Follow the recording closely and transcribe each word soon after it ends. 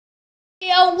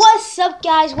Yo, what's up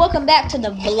guys? Welcome back to the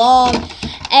vlog,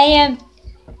 and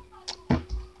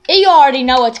you already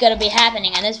know what's going to be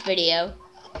happening in this video.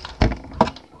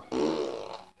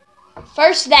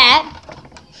 First that.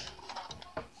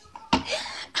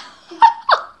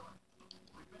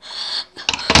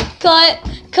 Cut.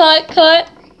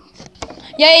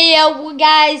 Yeah,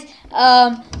 guys,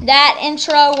 that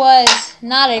intro was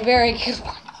not a very good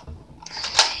one.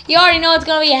 You already know what's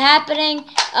going to be happening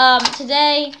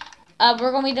today.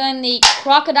 We're going to be doing the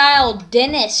Crocodile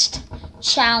Diniest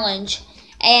challenge.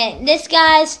 And this,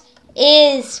 guys,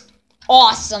 is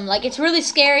awesome. Like, it's really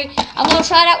scary. I'm going to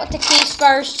try it out with the keys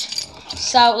first.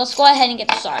 So, let's go ahead and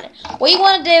get started. What you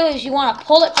want to do is you want to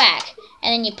pull it back.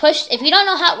 And then you push. If you don't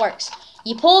know how it works,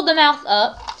 you pull the mouth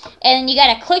up. And then you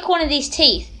got to click one of these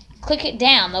teeth. Click it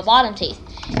down, the bottom teeth.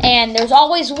 And there's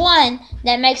always one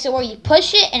that makes it where you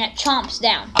push it and it chomps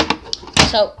down.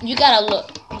 So, you got to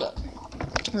look.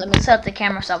 Let me set up the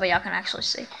camera so y'all can actually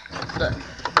see. Look.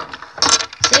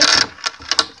 See?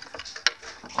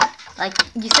 Like,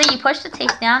 you see, you push the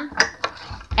teeth down,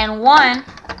 and one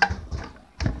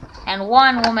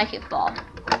will make it fall.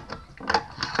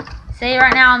 See,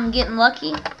 right now I'm getting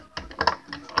lucky.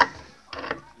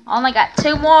 Only got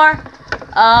two more.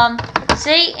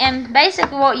 See, and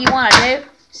basically what you want to do.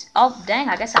 Oh, dang,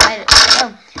 I guess I made it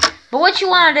go. But what you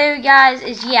want to do, guys,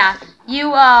 is, yeah,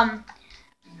 you,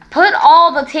 put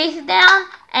all the teeth down,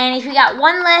 and if you got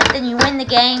one left, then you win the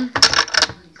game.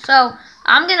 So,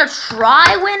 I'm going to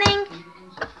try winning.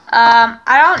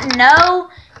 I don't know,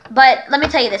 but let me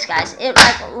tell you this, guys. It,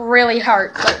 like, really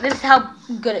hurts. Like, this is how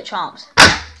good it chomps.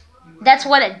 That's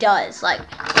what it does. Like,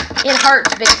 it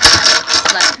hurts big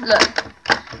time. Like, look.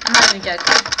 I'm not even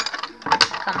joking.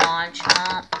 Come on,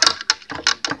 chomp.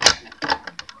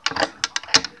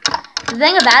 The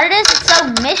thing about it is, it's so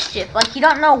mischief. Like, you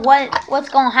don't know what's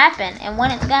going to happen and when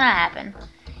it's going to happen.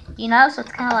 You know? So,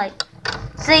 it's kind of like...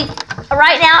 See,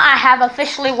 right now, I have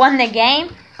officially won the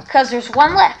game because there's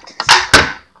one left.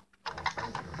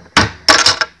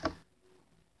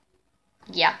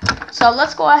 Yeah. So,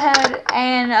 let's go ahead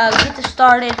and get this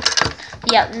started.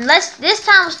 Yeah, this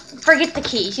time, forget the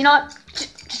keys. You know what?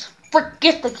 Just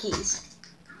forget the keys.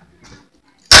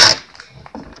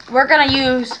 We're going to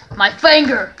use my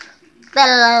finger.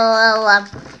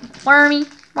 Wormy.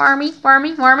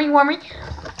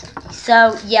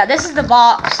 So, yeah, this is the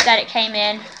box that it came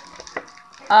in.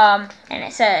 And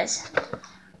it says,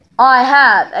 I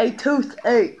have a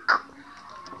toothache.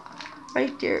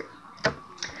 Right there.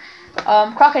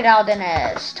 Crocodile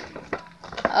Diniest.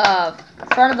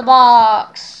 Front of the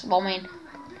box. Well, I mean,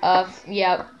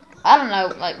 yeah, I don't know,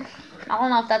 like, I don't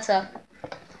know if that's a,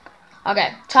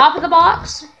 okay, top of the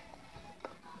box.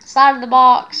 Side of the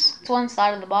box. It's one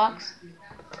side of the box.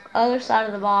 Other side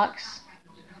of the box.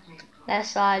 That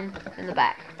side and the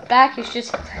back. Back is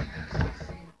just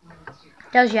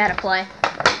tells you how to play.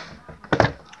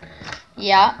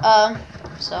 Yeah,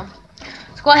 so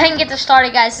let's go ahead and get this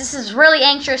started, guys. This is really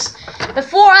anxious.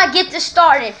 Before I get this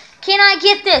started, can I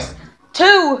get this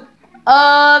to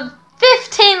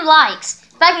 15 likes?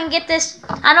 If I can get this,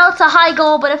 I know it's a high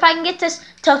goal, but if I can get this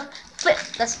to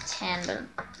that's 10, but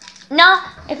no,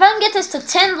 if I can get this to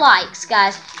 10 likes,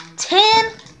 guys,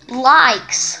 10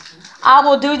 likes, I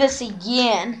will do this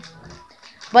again.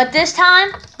 But this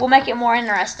time, we'll make it more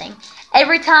interesting.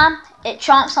 Every time it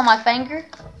chomps on my finger,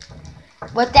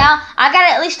 I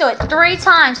gotta at least do it 3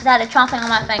 times without it chomping on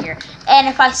my finger. And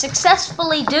if I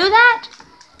successfully do that,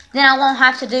 then I won't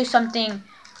have to do something,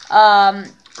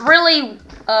 really,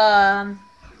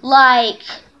 like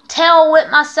tail whip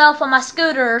myself on my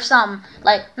scooter or something.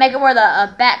 Like, make it where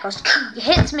the back goes,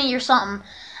 hits me or something.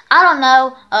 I don't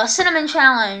know, a cinnamon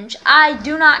challenge. I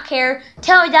do not care.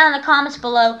 Tell me down in the comments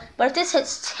below. But if this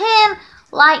hits 10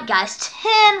 likes, guys,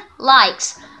 10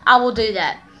 likes, I will do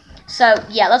that. So,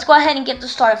 yeah, let's go ahead and get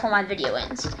this started before my video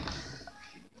ends.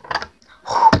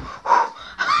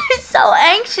 It's so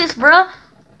anxious, bro.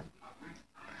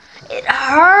 It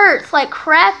hurts like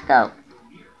crap, though.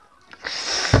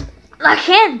 I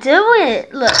can't do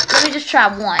it. Look, let me just try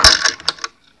one.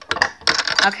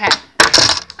 Okay.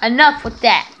 Enough with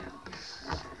that.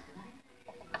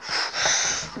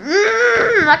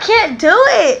 I can't do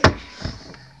it.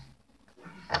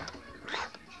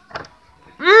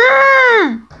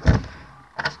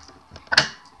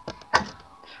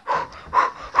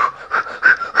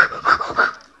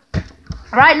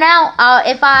 Right now,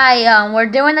 if I were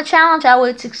doing the challenge, I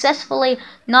would successfully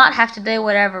not have to do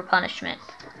whatever punishment.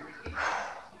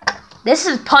 This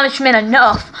is punishment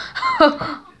enough.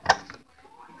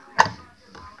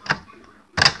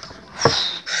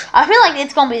 I feel like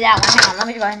it's gonna be that one. Hang on, let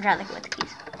me go ahead and try to think with the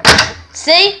keys.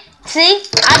 See? See,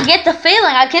 I get the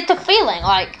feeling. I get the feeling.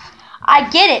 Like, I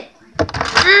get it.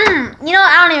 You know what?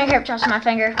 I don't even care if it touches my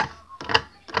finger.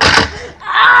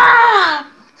 Ah!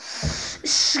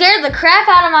 Scared the crap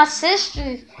out of my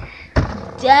sister.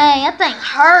 Dang, that thing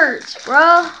hurts,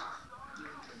 bro.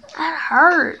 That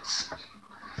hurts.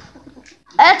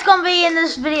 That's gonna be in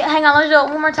this video. Hang on, let's do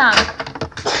it one more time.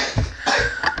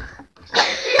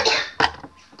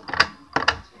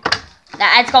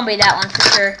 It's gonna be that one for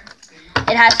sure.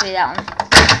 It has to be that one.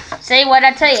 See what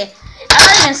I tell you? I'm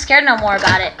not even scared no more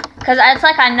about it, cause it's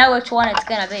like I know which one it's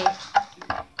gonna be.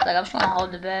 Like I'm just gonna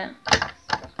hold the bit.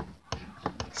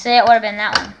 See, it would have been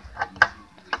that one.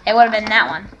 It would have been that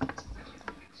one.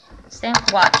 See,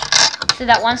 watch. See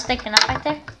that one sticking up right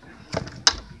there?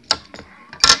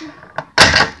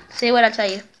 See what I tell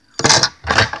you?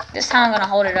 This time I'm gonna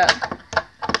hold it up.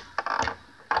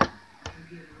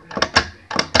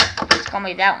 It's gonna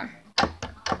be that one.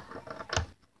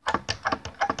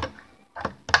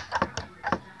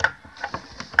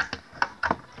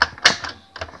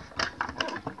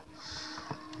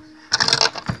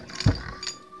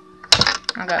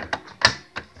 Okay.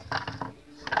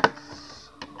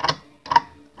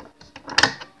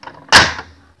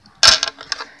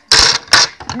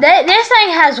 This thing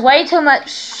has way too much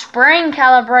spring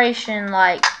calibration.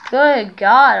 Like, good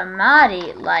God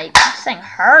Almighty. Like, this thing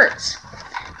hurts.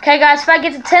 Okay, guys, if I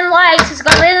get to 10 likes, it's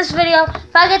going to be in this video.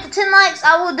 If I get to 10 likes,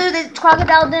 I will do the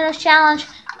Crocodile Diniest challenge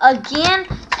again.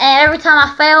 And every time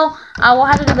I fail, I will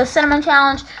have to do the cinnamon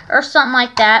challenge or something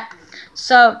like that.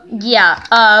 So, yeah,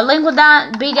 link will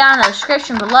be down in the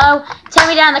description below. Tell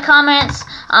me down in the comments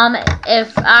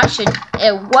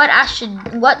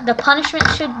what the punishment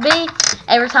should be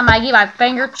every time I get my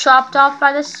finger chopped off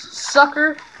by this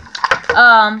sucker.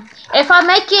 If I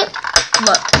make it,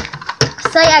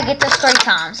 look, say I get this 3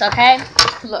 times, okay?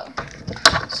 Look,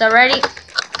 so ready?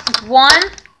 1,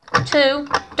 2,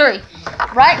 3.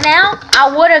 Right now,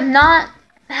 I would have not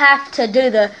have to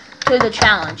do the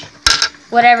challenge.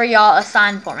 Whatever y'all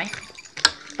assign for me.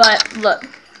 But look.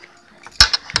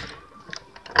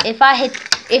 If I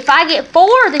get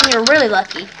 4, then you're really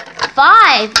lucky.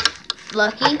 5,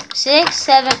 lucky. 6,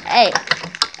 7, 8.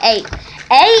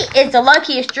 8 is the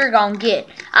luckiest you're gonna get.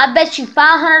 I bet you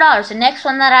 $500. The next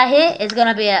one that I hit is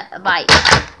gonna be a bite.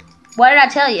 What did I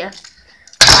tell you?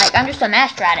 Like, I'm just a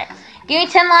master at it. Give me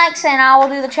 10 likes and I will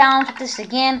do the challenge with this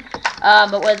again.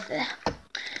 But with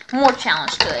more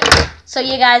challenge to it. So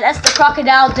you guys, that's the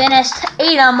Crocodile Diniest.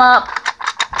 Eat 'em up.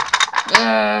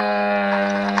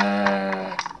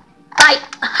 Bite.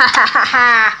 Ha ha ha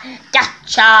ha.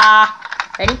 Gotcha.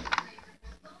 Ready?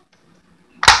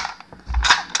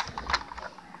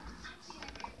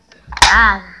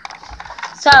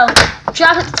 So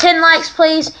drop it to 10 likes,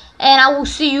 please, and I will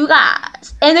see you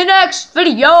guys in the next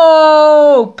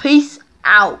video. Peace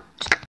out.